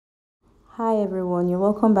Hi everyone, you're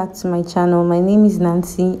welcome back to my channel. My name is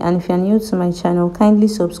Nancy, and if you're new to my channel, kindly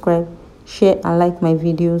subscribe, share and like my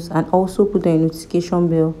videos, and also put on a notification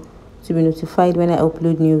bell to be notified when I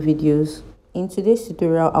upload new videos. In today's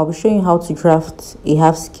tutorial, I'll be showing you how to draft a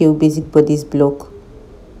half scale basic bodice block,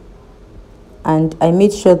 and I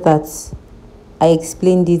made sure that I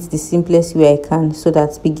explained it the simplest way I can so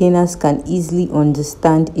that beginners can easily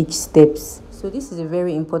understand each steps. So this is a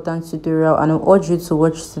very important tutorial, and I urge you to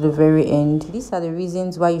watch to the very end. These are the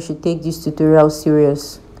reasons why you should take this tutorial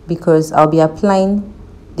serious, because I'll be applying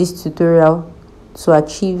this tutorial to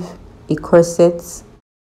achieve a corset,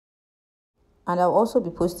 and I'll also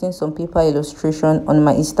be posting some paper illustration on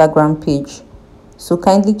my Instagram page. So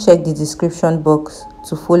kindly check the description box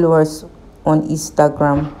to follow us on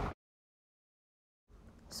Instagram.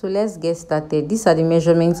 So let's get started. These are the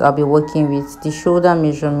measurements I'll be working with: the shoulder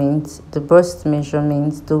measurement, the bust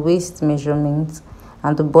measurement, the waist measurement,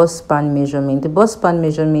 and the bust span measurement. The bust span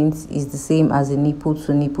measurement is the same as the nipple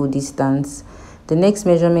to nipple distance. The next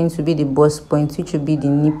measurement will be the bust point, which will be the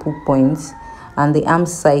nipple point, and the arm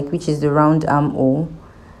side, which is the round armhole.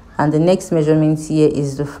 And the next measurement here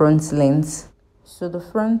is the front length. So the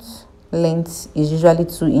front length is usually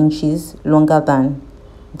 2 inches longer than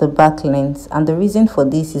the back length, and the reason for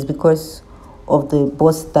this is because of the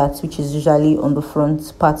bust dart, which is usually on the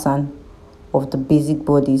front pattern of the basic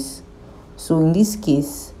bodice. So in this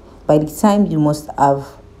case, by the time you must have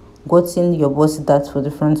gotten your bust dart for the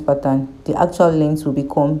front pattern, the actual length will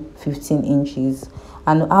become 15 inches.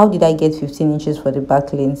 And how did I get 15 inches for the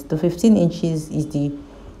back length? The 15 inches is the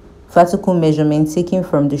vertical measurement taken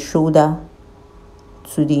from the shoulder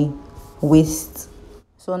to the waist.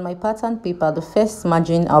 So on my pattern paper, the first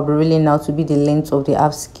margin I'll be rolling out to be the length of the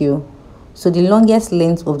half scale. So the longest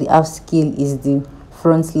length of the half scale is the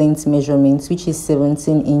front length measurement, which is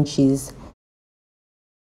 17 inches.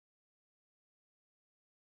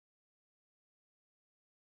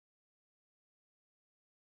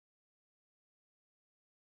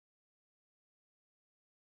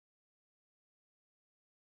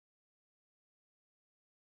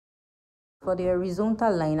 For the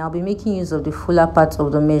horizontal line, I'll be making use of the fuller part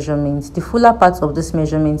of the measurement. The fuller part of this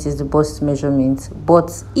measurement is the bust measurement.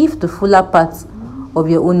 But if the fuller part of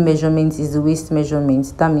your own measurement is the waist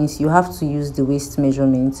measurement, that means you have to use the waist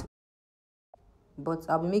measurement. But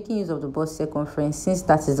I'll be making use of the bust circumference since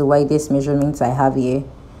that is the widest measurement I have here.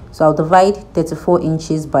 So I'll divide 34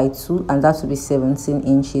 inches by 2, and that will be 17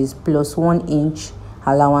 inches plus 1 inch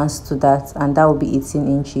allowance to that, and that will be 18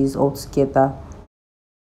 inches altogether.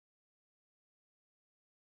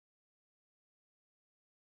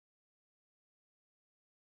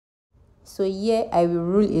 So here I will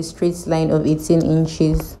rule a straight line of 18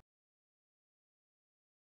 inches.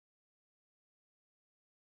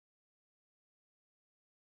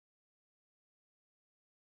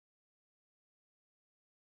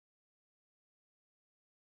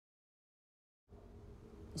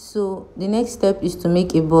 So the next step is to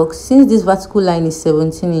make a box. Since this vertical line is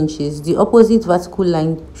 17 inches, the opposite vertical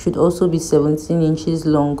line should also be 17 inches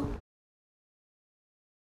long.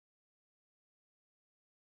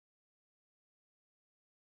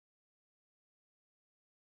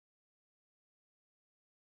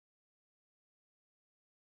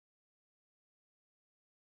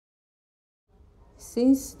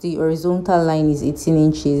 Since the horizontal line is 18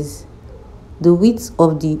 inches, the width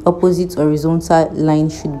of the opposite horizontal line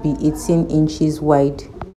should be 18 inches wide.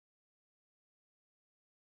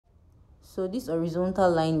 So this horizontal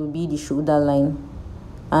line will be the shoulder line.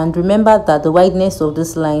 And remember that the wideness of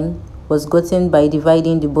this line was gotten by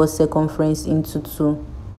dividing the bust circumference into 2,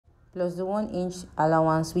 plus the 1 inch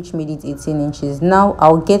allowance, which made it 18 inches. Now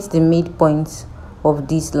I'll get the midpoint of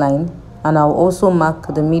this line, and I'll also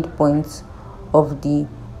mark the midpoint of the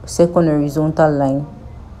second horizontal line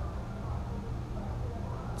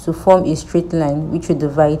to form a straight line which will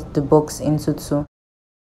divide the box into 2.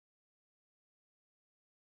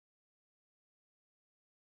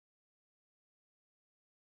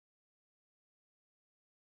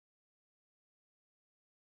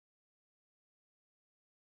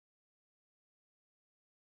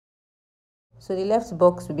 So the left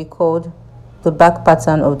box will be called the back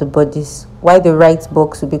pattern of the bodice, while the right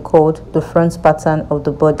box will be called the front pattern of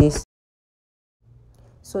the bodice.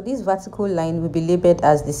 So this vertical line will be labeled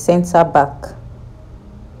as the center back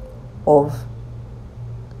of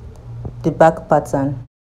the back pattern,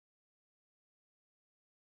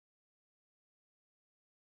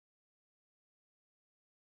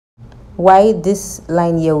 while this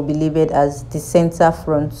line here will be labeled as the center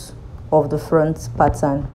front of the front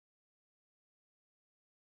pattern.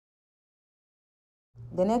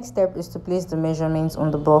 The next step is to place the measurements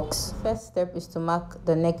on the box. First step is to mark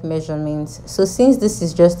the neck measurements. So since this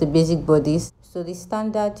is just a basic bodice, so the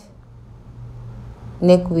standard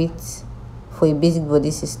neck width for a basic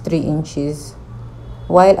bodice is 3 inches,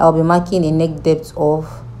 while I'll be marking a neck depth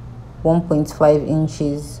of 1.5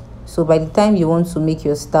 inches. So by the time you want to make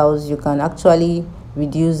your styles, you can actually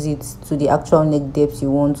reduce it to the actual neck depth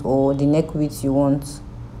you want or the neck width you want.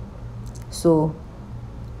 So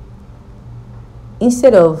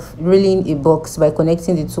instead of reeling a box by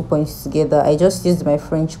connecting the 2 points together, I just used my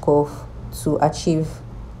French curve to achieve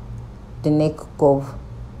the neck curve.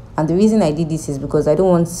 And the reason I did this is because I don't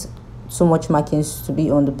want so much markings to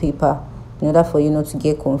be on the paper in order for you not to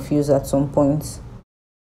get confused at some point.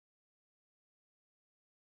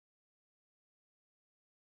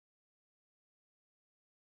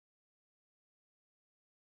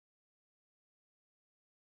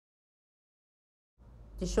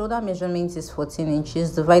 The shoulder measurement is 14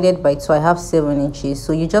 inches divided by 2. I have 7 inches.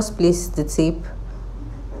 So you just place the tape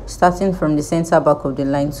starting from the center back of the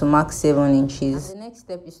line to mark 7 inches. And the next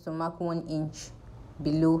step is to mark 1 inch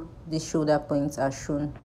below the shoulder point as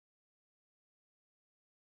shown.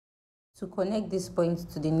 To connect this point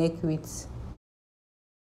to the neck width,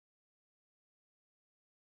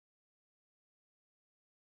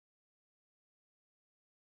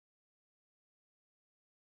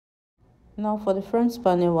 now for the front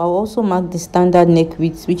panel, I'll also mark the standard neck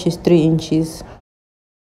width, which is 3 inches,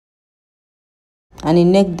 and a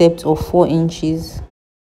neck depth of 4 inches.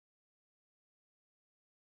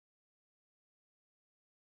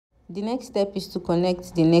 The next step is to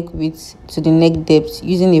connect the neck width to the neck depth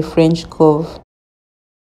using a French curve.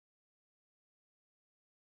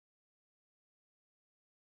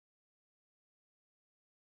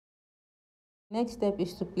 Next step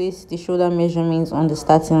is to place the shoulder measurements on the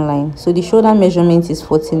starting line. So the shoulder measurement is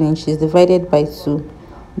 14 inches divided by 2.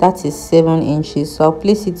 That is 7 inches. So I'll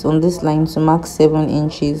place it on this line to mark 7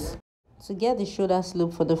 inches. To get the shoulder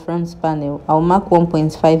slope for the front panel, I'll mark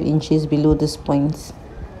 1.5 inches below this point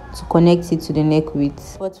to connect it to the neck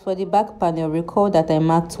width. But for the back panel, recall that I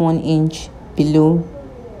marked 1 inch below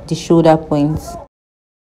the shoulder point.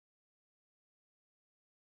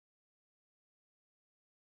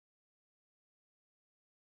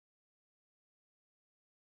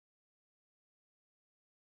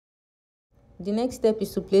 The next step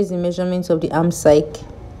is to place the measurements of the arm sike.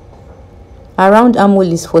 Around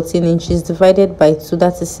armhole is 14 inches divided by 2,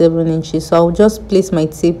 that is 7 inches. So I'll just place my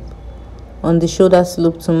tape on the shoulder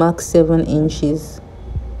slope to mark 7 inches.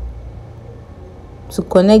 To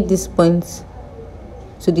connect this point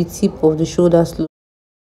to the tip of the shoulder slope.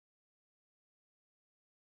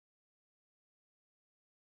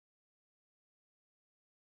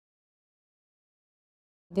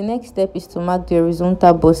 The next step is to mark the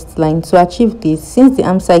horizontal bust line. To achieve this, since the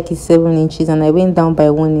arm sike is 7 inches and I went down by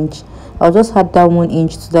 1 inch, I'll just add that 1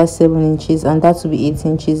 inch to that 7 inches and that will be 8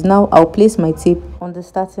 inches. Now I'll place my tape on the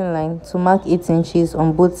starting line to mark 8 inches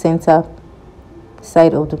on both center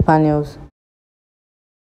side of the panels.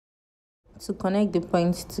 To connect the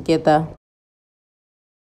points together,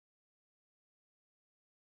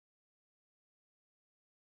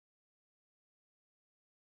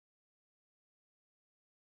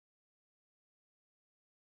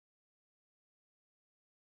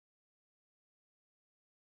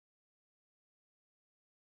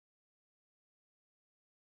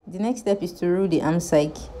 the next step is to rule the arm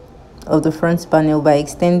sike of the front panel by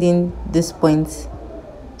extending this point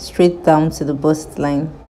straight down to the bust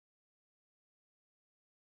line.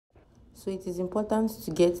 So it is important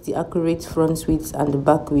to get the accurate front width and the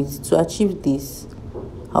back width. To achieve this,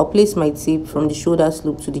 I'll place my tape from the shoulder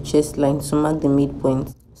slope to the chest line to mark the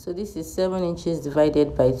midpoint. So this is 7 inches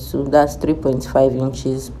divided by 2, that's 3.5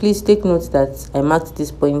 inches. Please take note that I marked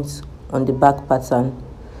this point on the back pattern.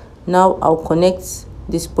 Now I'll connect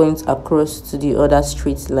this point across to the other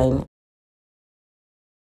straight line.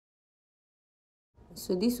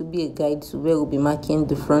 So this will be a guide to where we'll be marking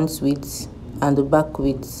the front width and the back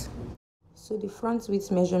width. So the front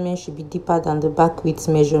width measurement should be deeper than the back width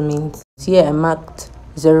measurement. Here I marked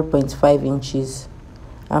 0.5 inches,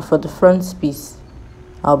 and for the front piece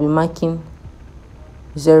I'll be marking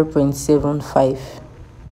 0.75.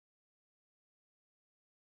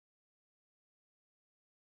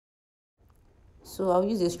 So I'll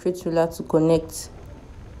use a straight ruler to connect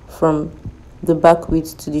from the back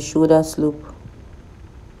width to the shoulder slope,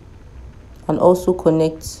 and also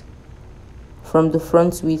connect from the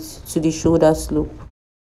front width to the shoulder slope.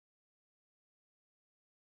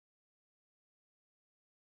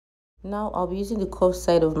 Now I'll be using the curved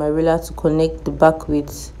side of my ruler to connect the back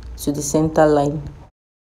width to the center line.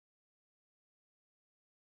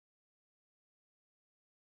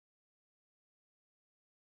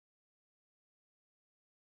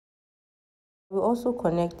 We'll also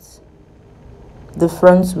connect the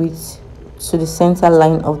front width to the center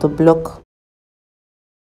line of the block.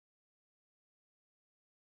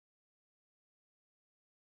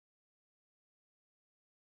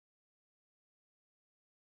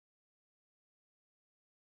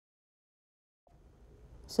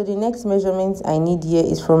 So the next measurement I need here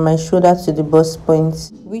is from my shoulder to the bust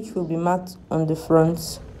point, which will be marked on the front.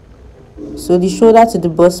 So the shoulder to the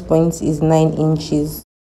bust point is 9 inches.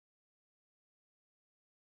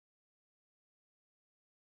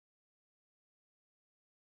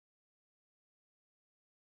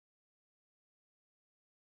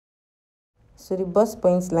 So the bust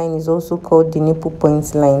point line is also called the nipple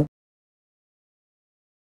point line.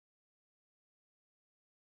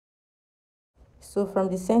 So from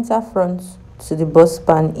the center front to the bust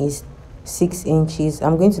span is 6 inches.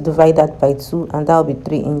 I'm going to divide that by 2 and that will be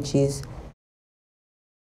 3 inches.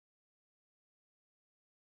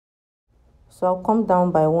 So I'll come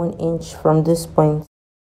down by 1 inch from this point.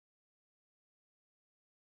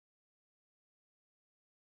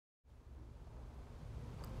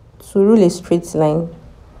 To rule a straight line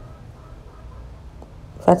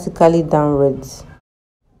vertically downwards.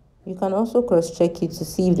 You can also cross-check it to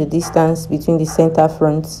see if the distance between the center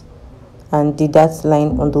front and the dart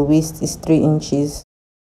line on the waist is 3 inches.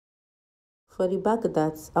 For the back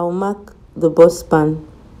darts, I'll mark the bust span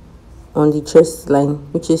on the chest line,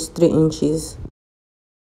 which is 3 inches.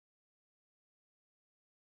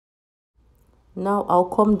 Now I'll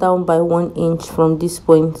come down by 1 inch from this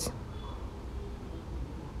point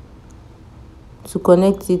to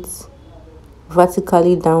connect it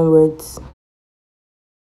vertically downwards.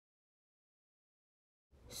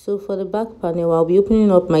 So for the back panel, I'll be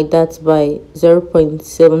opening up my darts by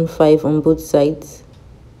 0.75 on both sides.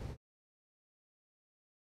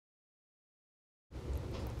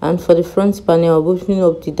 And for the front panel, I'll be opening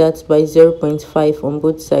up the darts by 0.5 on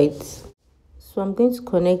both sides. So I'm going to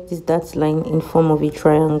connect this dart line in form of a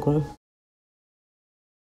triangle.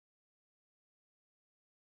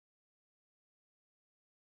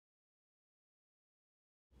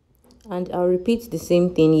 And I'll repeat the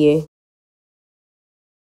same thing here.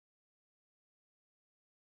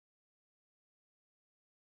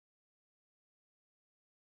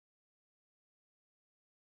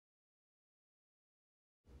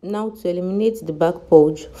 Now to eliminate the back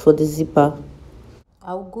bulge for the zipper,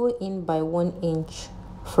 I'll go in by 1 inch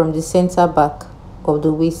from the center back of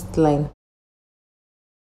the waistline.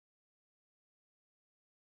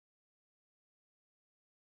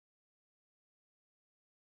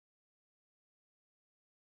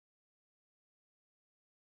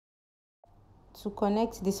 To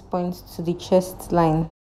connect this point to the chest line,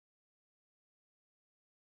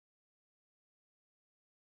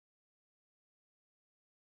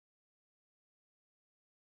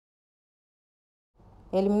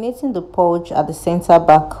 eliminating the bulge at the center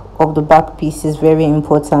back of the back piece is very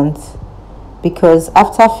important, because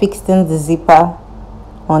after fixing the zipper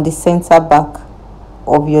on the center back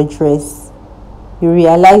of your dress, you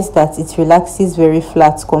realize that it relaxes very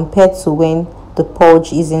flat compared to when the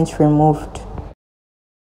bulge isn't removed.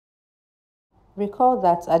 Recall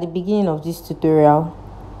that at the beginning of this tutorial,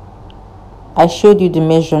 I showed you the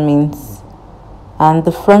measurements, and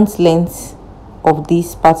the front length of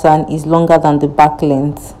this pattern is longer than the back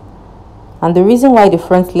length. And the reason why the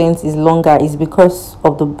front length is longer is because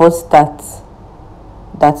of the bust dart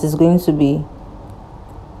that is going to be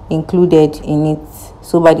included in it.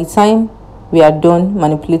 So by the time we are done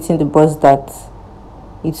manipulating the bust dart,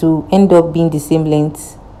 it will end up being the same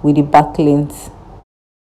length with the back length.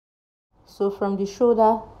 So from the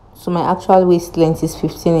shoulder to my actual waist length is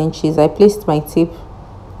 15 inches. I placed my tape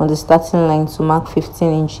on the starting line to mark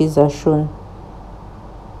 15 inches as shown,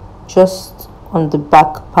 just on the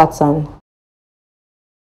back pattern.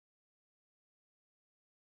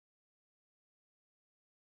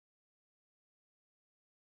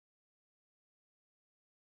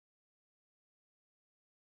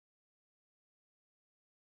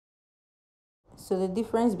 So the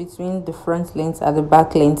difference between the front length and the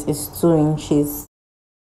back length is 2 inches.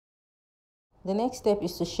 The next step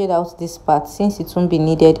is to shade out this part since it won't be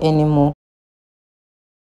needed anymore.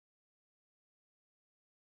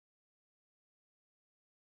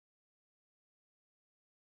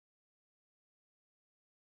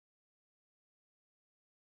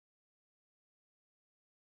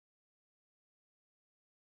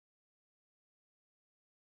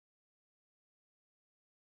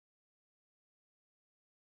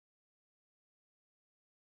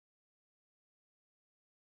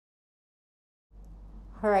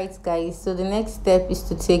 Alright guys, so the next step is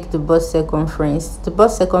to take the bust circumference. The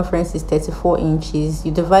bust circumference is 34 inches.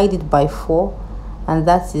 You divide it by 4 and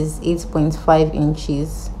that is 8.5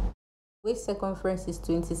 inches. Waist circumference is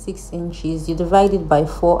 26 inches. You divide it by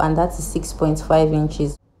 4 and that is 6.5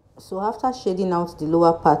 inches. So after shading out the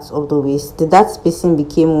lower parts of the waist, the dart spacing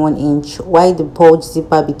became 1 inch, while the bulge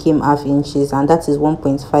zipper became half inches, and that is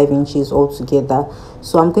 1.5 inches altogether.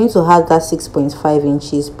 So I'm going to add that 6.5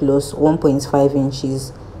 inches plus 1.5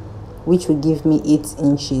 inches, which will give me 8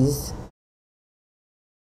 inches.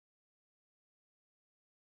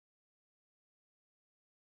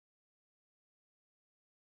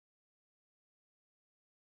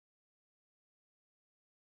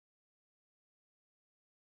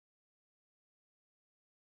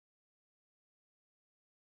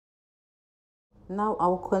 Now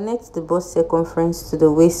I'll connect the bust circumference to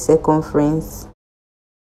the waist circumference.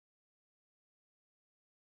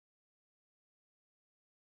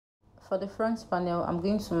 For the front panel, I'm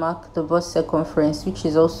going to mark the bust circumference, which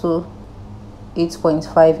is also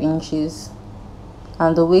 8.5 inches,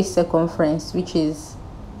 and the waist circumference, which is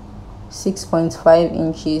 6.5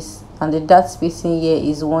 inches, and the dart spacing here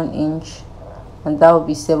is 1 inch, and that will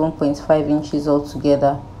be 7.5 inches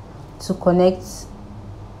altogether to connect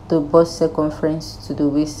the bust circumference to the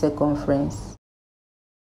waist circumference.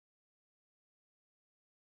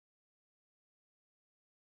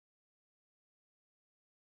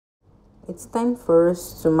 It's time for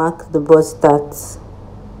us to mark the bust dart.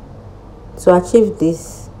 To achieve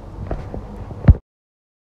this,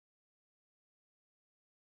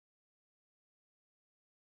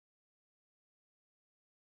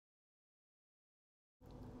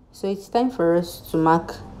 it's time for us to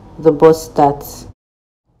mark the bust dart.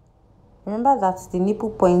 Remember that the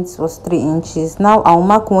nipple point was 3 inches. Now I'll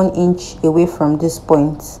mark 1 inch away from this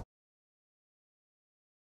point,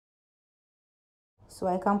 so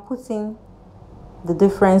I can put in the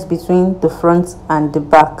difference between the front and the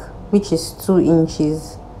back, which is 2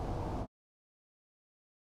 inches.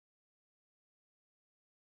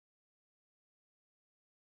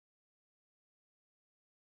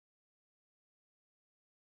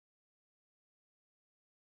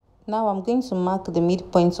 Now I'm going to mark the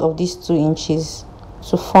midpoint of these 2 inches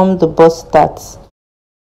to form the bust dart.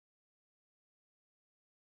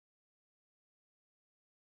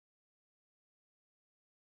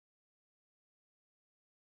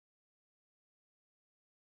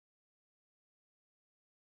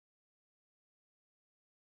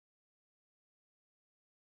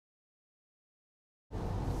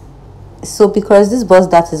 So because this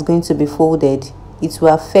bust dart is going to be folded, it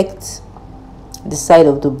will affect the side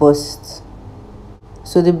of the bust.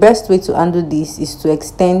 So the best way to handle this is to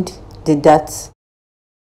extend the dart.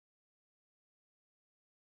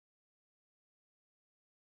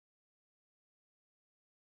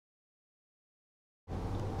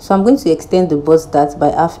 So I'm going to extend the bust dart by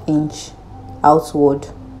 ½ inch outward.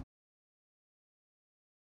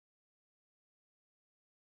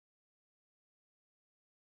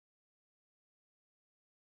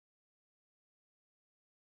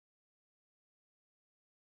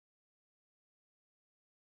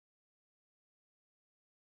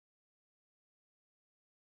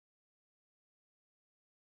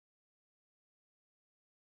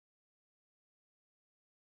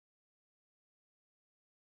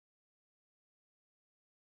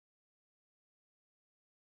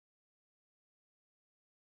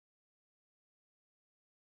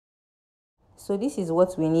 So this is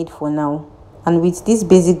what we need for now, and with this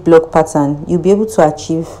basic block pattern you'll be able to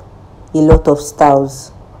achieve a lot of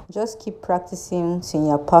styles. Just keep practicing till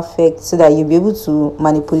you're perfect so that you'll be able to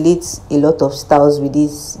manipulate a lot of styles with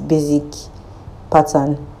this basic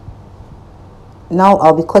pattern. Now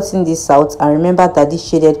I'll be cutting this out, and remember that this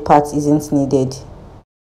shaded part isn't needed.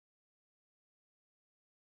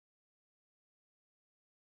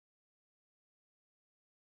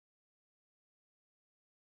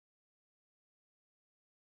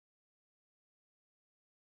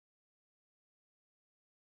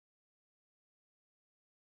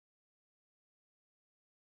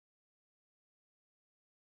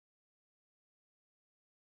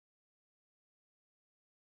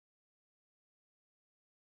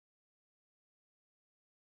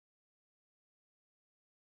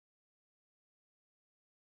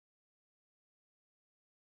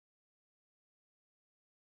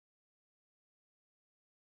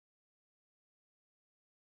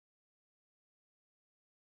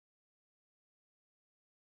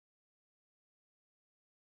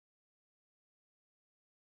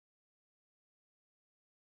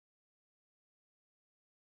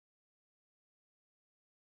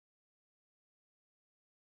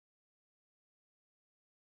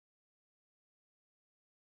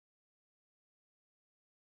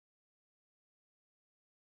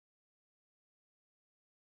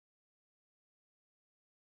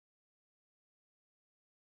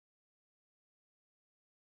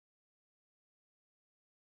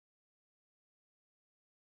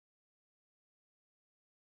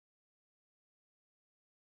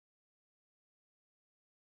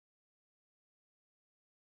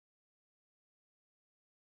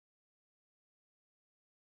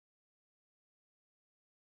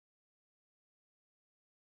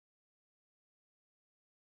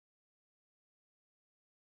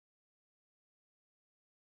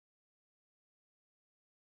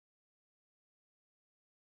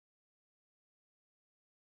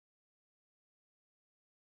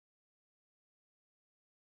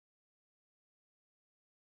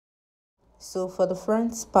 So for the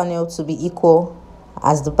front panel to be equal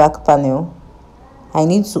as the back panel, I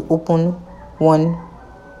need to open one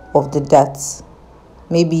of the darts,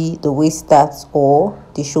 maybe the waist dart or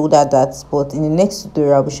the shoulder dart. But in the next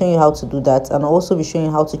tutorial, I'll be showing you how to do that, and I'll also be showing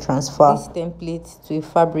you how to transfer this template to a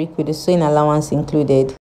fabric with the sewing allowance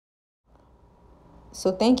included.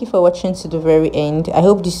 So thank you for watching to the very end. I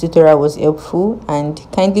hope this tutorial was helpful, and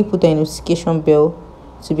kindly put on a notification bell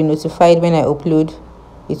to be notified when I upload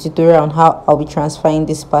a tutorial on how I'll be transferring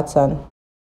this pattern.